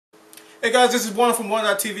Hey guys, this is Bwana from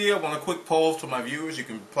Bwana.tv. I want a quick poll to my viewers. You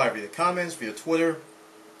can reply via comments, via Twitter,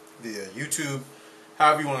 via YouTube,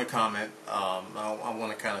 however you want to comment. I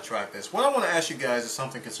want to kind of track this. What I want to ask you guys is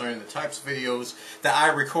something concerning the types of videos that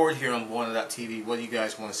I record here on Bwana.tv. What do you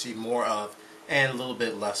guys want to see more of and a little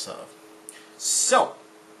bit less of? So,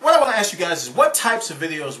 what I want to ask you guys is what types of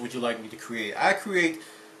videos would you like me to create? I create,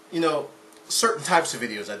 certain types of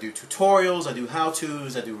videos. I do tutorials, I do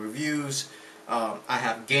how-tos, I do reviews. I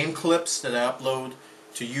have game clips that I upload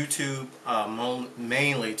to YouTube,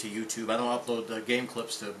 mainly to YouTube. I don't upload the game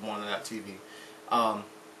clips to Bwana.tv.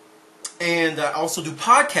 And I also do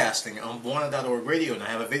podcasting on Bwana.org radio, and I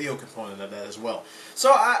have a video component of that as well.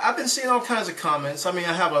 So I've been seeing all kinds of comments. I mean,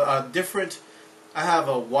 I have I have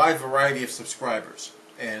a wide variety of subscribers.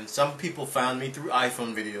 And some people found me through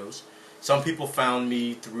iPhone videos. Some people found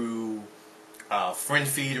me through friend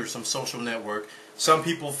feed or some social network. Some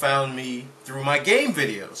people found me through my game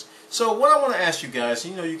videos. So what I want to ask you guys,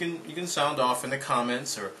 you can sound off in the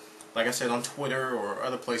comments, or like I said, on Twitter or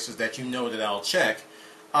other places that you know that I'll check.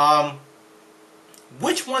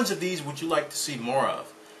 Which ones of these would you like to see more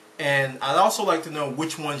of? And I'd also like to know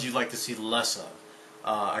which ones you'd like to see less of.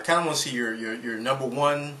 I kind of want to see your number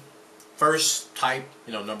one first type.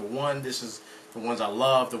 Number one, this is the ones I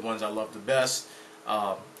love, the ones I love the best.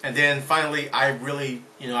 And then finally, I really,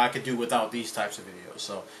 I could do without these types of videos.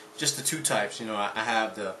 So just the two types. I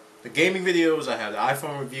have the gaming videos, I have the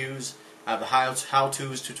iPhone reviews, I have the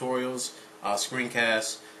how-tos, tutorials,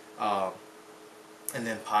 screencasts, and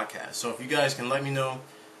then podcasts. So if you guys can let me know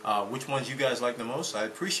which ones you guys like the most, I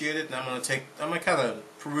appreciate it. And I'm gonna kind of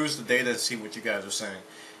peruse the data and see what you guys are saying,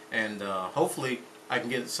 and hopefully I can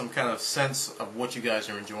get some kind of sense of what you guys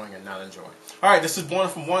are enjoying and not enjoying. All right, this is Bwana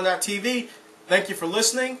from Bwana.tv. Thank you for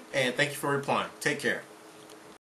listening, and thank you for replying. Take care.